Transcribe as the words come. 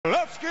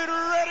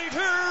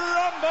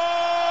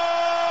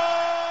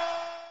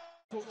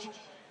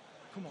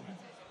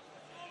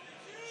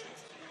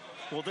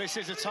Well, this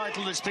is a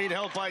title that's been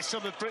held by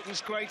some of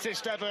Britain's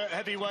greatest ever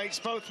heavyweights.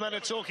 Both men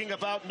are talking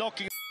about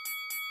knocking,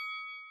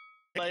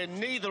 and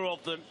neither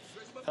of them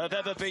have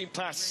ever been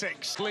past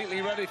 6.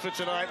 Completely ready for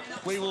tonight.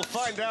 We will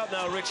find out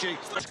now, Richie.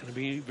 It's going to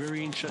be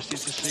very interesting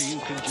to see who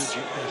can judge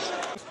it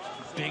best.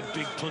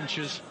 Big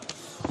punches.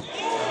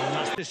 And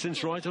that's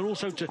distance right, and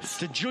also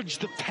to judge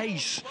the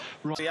pace.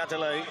 Right. The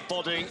Adeleye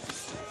body.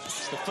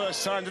 It's the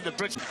first time that the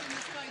British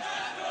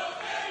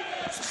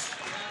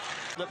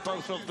that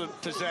both of them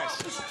possess.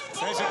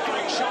 There's a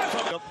great shot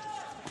from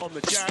on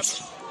the jab.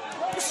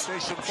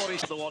 Decent body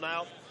to the one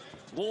out.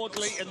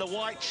 Wardley in the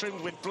white,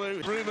 trimmed with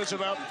blue. Rumours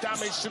about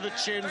damage to the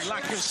chin,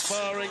 lack of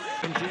sparring.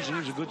 It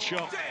was a good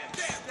shot.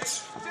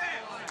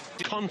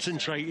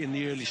 Concentrate in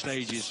the early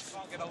stages.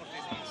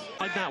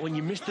 Like that, when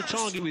you miss the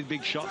target with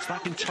big shots,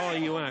 that can tire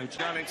you out.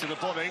 Down into the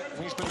body.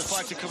 He's been the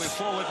fighter coming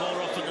forward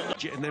more often than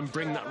not. And then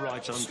bring that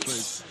right hand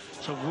through.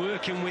 So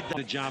working with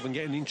the jab and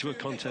getting into a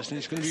contest, and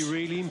it's going to be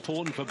really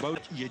important for both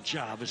your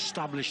jab,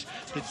 establish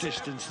the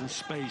distance and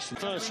space.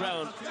 First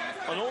round,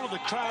 and all of the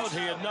crowd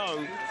here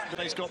know that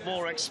he's got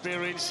more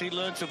experience. He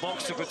learned to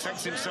box to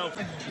protect himself.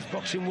 He's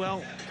boxing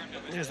well.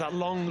 There's that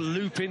long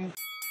looping.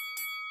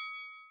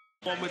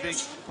 One with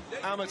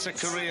the amateur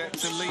career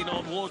to lean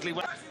on. Wardley.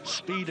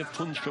 Speed of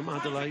punch from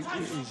Adeleye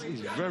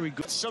is very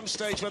good. At some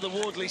stage whether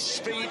Wardley's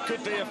speed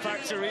could be a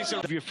factor.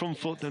 If your front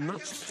foot, then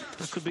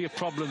that could be a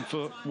problem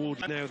for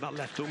Wardley. Now that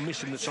left hook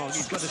missing the target,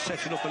 he's got to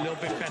set it up a little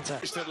bit better.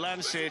 That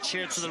lands here,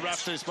 cheered to the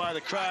rafters by the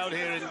crowd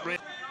here in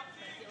Britain.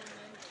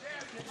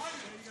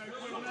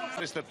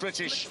 Is the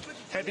British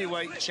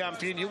heavyweight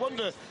champion. You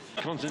wonder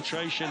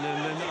concentration,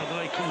 and then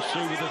Adeleye comes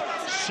through with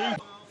a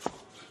super.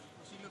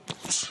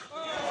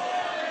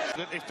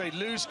 That if they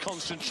lose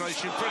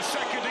concentration for a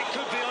second, it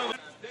could be over.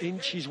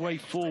 Inch his way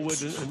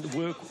forward and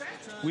work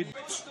with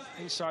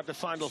inside the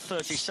final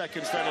 30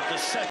 seconds then of the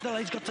set.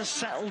 He's got to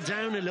settle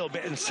down a little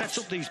bit and set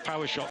up these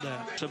power shots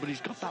there. So, but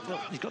he's got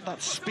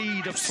that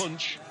speed of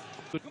punch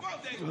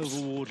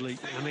over Wardley,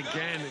 and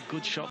again a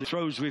good shot.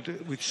 Throws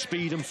with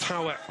speed and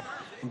power.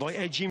 And by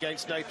edging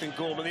against Nathan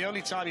Gorman, the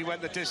only time he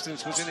went the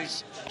distance was in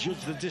his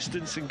judged the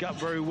distance and got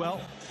very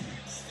well.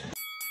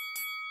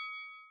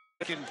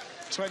 In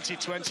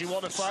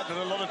 2021, a fight that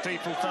a lot of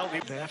people felt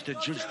they have to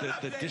judge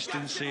the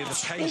distance here,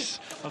 the pace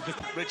of the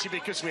Richie,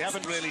 because we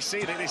haven't really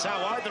seen it. It's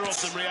how either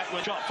of them react.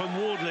 Shot from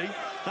Wardley,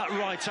 that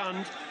right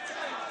hand.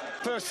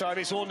 First time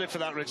he's warned it for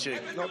that, Richie.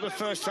 Not the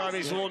first time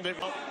he's warned it.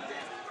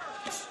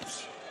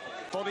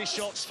 Body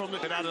shots from the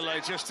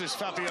Adeleye, just as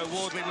Fabio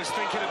Wardley was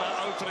thinking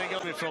about opening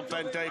up from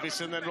Ben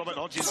Davis, and then Robert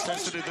Hodgins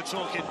tends to do the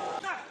talking.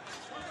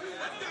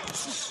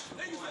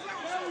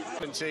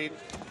 17.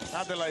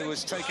 Adeleye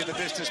was taking the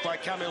distance by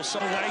Camille.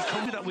 Away,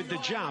 come that with the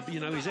jab, you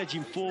know, he's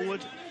edging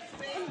forward.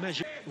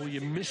 Measure, well, you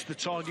miss the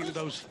target with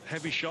those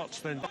heavy shots,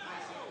 then.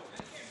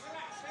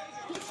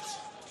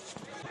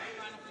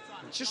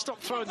 Just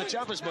stopped throwing the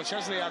jab as much,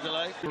 hasn't he,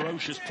 Adeleye?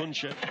 Ferocious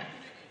puncher.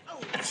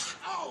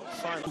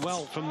 Fine.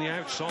 Well, from the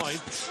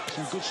outside,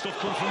 some good stuff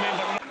come from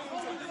him.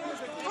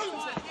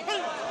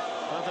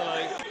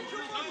 Adeleye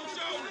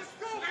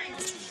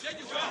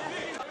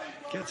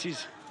gets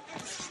his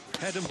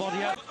head and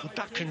body out, but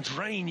that can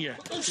drain you.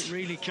 It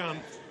really can.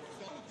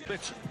 A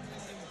bit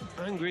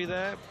angry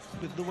there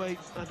with the way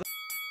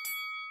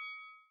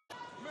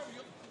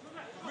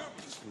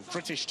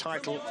British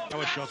title.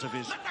 Power shot of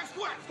his.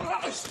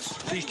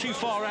 He's too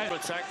far out.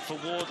 Attack for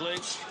Wardley.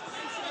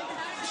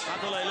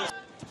 Adeleye,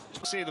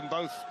 see them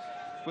both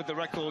with the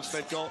records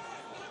they've got.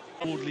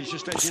 Wardley's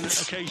just edging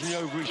occasionally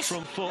over his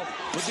front foot,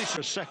 but this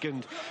for a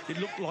second, it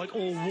looked like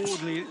all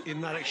Wardley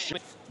in that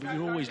exchange. But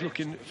you're always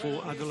looking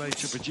for Adeleye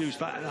to produce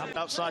that.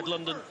 Outside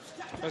London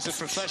as a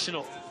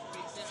professional.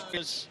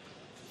 As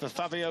for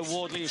Fabio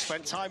Wardley, who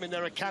spent time in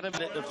their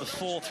academy of the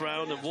 4th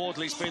round, and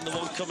Wardley's been the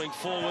one coming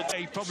forward.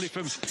 Probably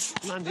from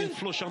landing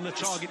flush on the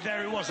target.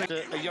 There it was.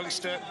 A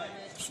youngster.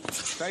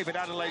 David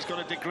Adelaye's got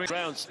a degree.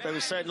 Rounds. They were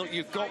saying, look,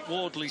 you've got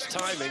Wardley's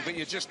timing, but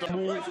you're just not.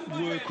 More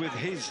work with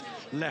his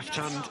left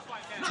hand.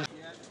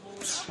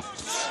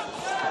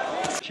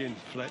 Chin,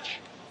 Fletch.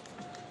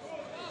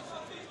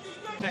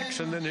 Next,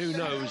 and then who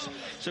knows?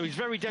 So he's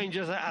very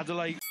dangerous at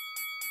Adeleye.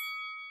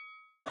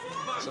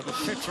 So the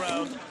 5th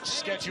round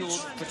scheduled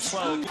for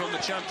 12 from the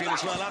champion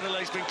as well.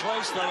 Adelaide's been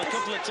close though a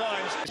couple of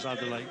times.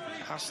 Adeleye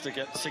has to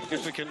get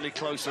significantly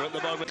closer at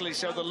the moment.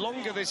 So the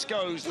longer this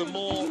goes, the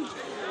more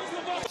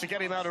to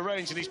get him out of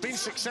range, and he's been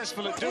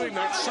successful at doing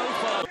that so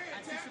far.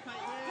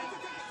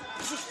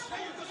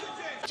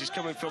 He's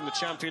coming from the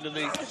champion, and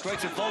the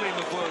greater volume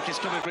of work is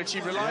coming.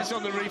 Richie relies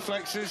on the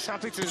reflexes,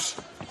 happy to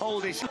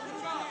hold his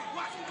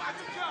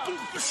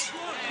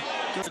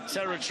good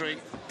territory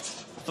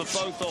for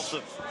both of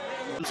them.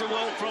 It's a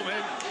well from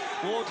him.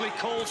 Wardley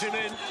calls him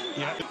in.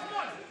 Yeah.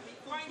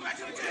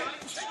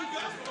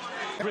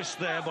 Risk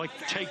there by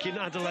taking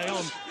Adeleye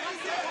on.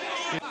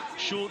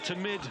 Short to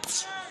mid,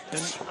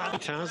 and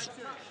Aditaz.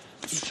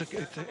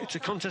 It's a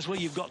contest where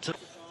you've got to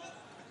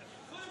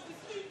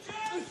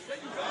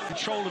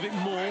control a bit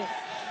more.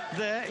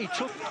 There, he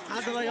took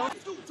Adeleye on.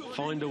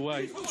 Find a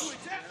way.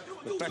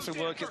 With better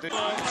work at the...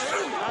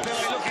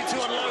 Adeleye looking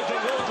to unload the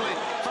Wardley.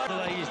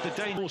 Adeleye is the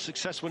danger. More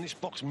success when it's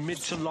boxed mid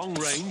to long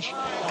range.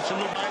 That's a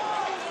look.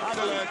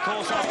 Adeleye, of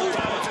course, has the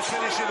power to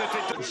finish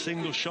it. A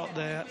single shot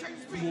there.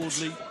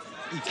 Wardley,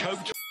 he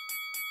coped.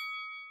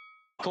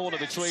 Corner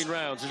between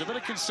rounds. There's a bit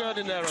of concern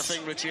in there, I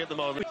think, Richie, at the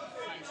moment.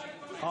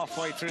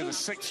 Halfway through the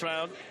 6th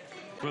round.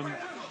 From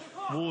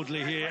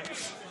Wardley here.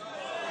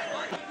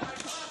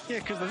 Yeah,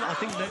 because I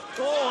think that...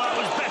 Oh, that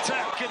was better!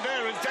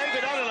 There, and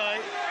David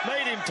Adeleye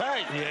made him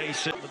pay. Yeah, he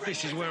said, but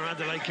this is where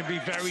Adeleye can be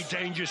very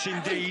dangerous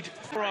indeed.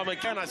 For him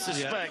again, I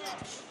suspect.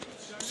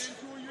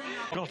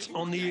 Yeah. Got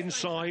on the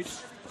inside,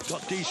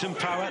 got decent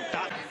power.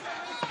 That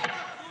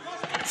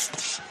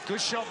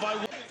good shot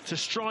by... To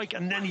strike,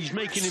 and then he's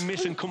making him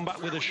miss and come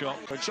back with a shot.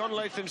 But John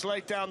Latham's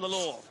laid down the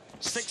law.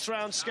 6th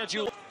round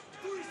schedule.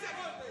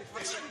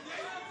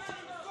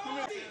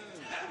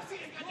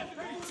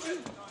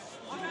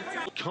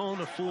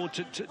 Can't afford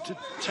to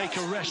take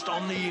a rest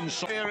on the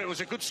inside. Here it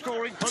was a good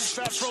scoring punch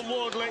that from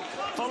Wardley.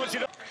 Follows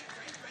it up.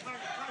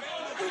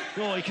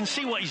 Oh, you can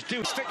see what he's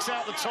doing. Sticks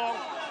out the tongue.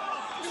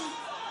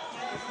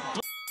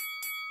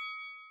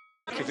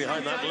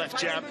 Behind that left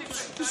jab.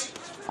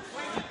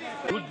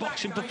 Good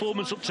boxing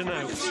performance up to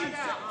now.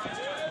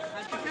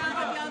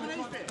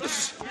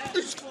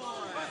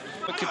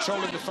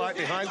 Controlling the fight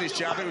behind his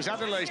jab. It was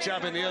Adelaye's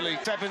jab in the early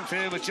 7th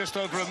here with just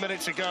over a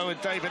minute to go, and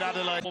David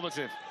Adeleye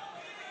formative.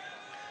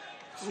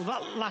 Well,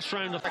 that last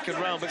round of 2nd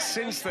round, but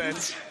since then,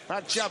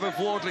 that jab of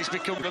Wardley's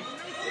become them.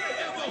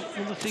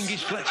 Well, the thing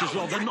is, Fletcher as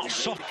well, they're not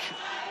soft.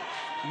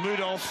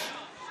 Mudolph,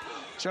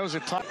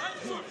 Joseph.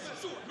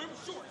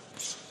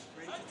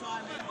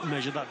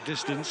 Measure that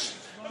distance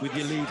with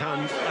your lead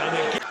hand,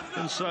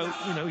 and so,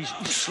 you know, he's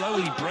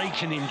slowly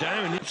breaking him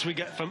down. It's we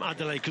get from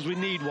Adeleye, because we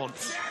need one.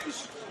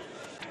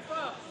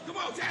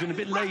 He's been a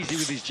bit lazy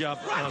with his jab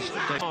as the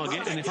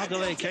target, and if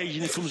Adeleye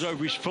occasionally comes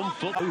over his front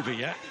foot over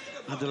yet,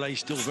 Adeleye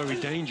still very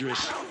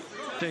dangerous.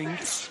 Thing. Good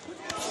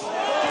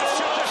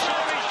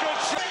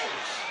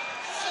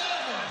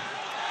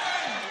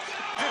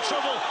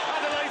trouble.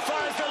 Adeleye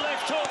fires the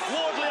left hook.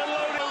 Wardley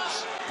unloading.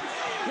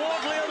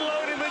 Wardley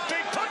unloading with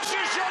big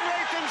punches. John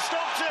Latham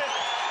stops it.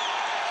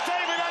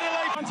 David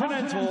Adeleye.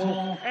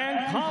 Continental and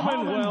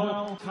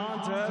Commonwealth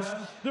contest.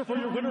 Therefore,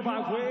 your winner by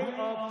way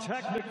of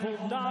technical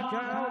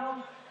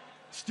knockout.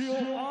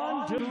 Still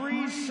on to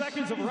 3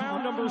 seconds of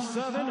round number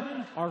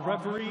 7. Our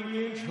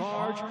referee in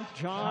charge,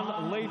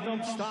 John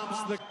Latham,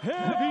 stops the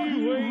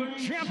heavyweight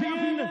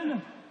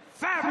champion,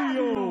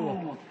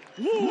 Fabio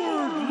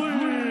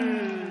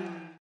Wardley.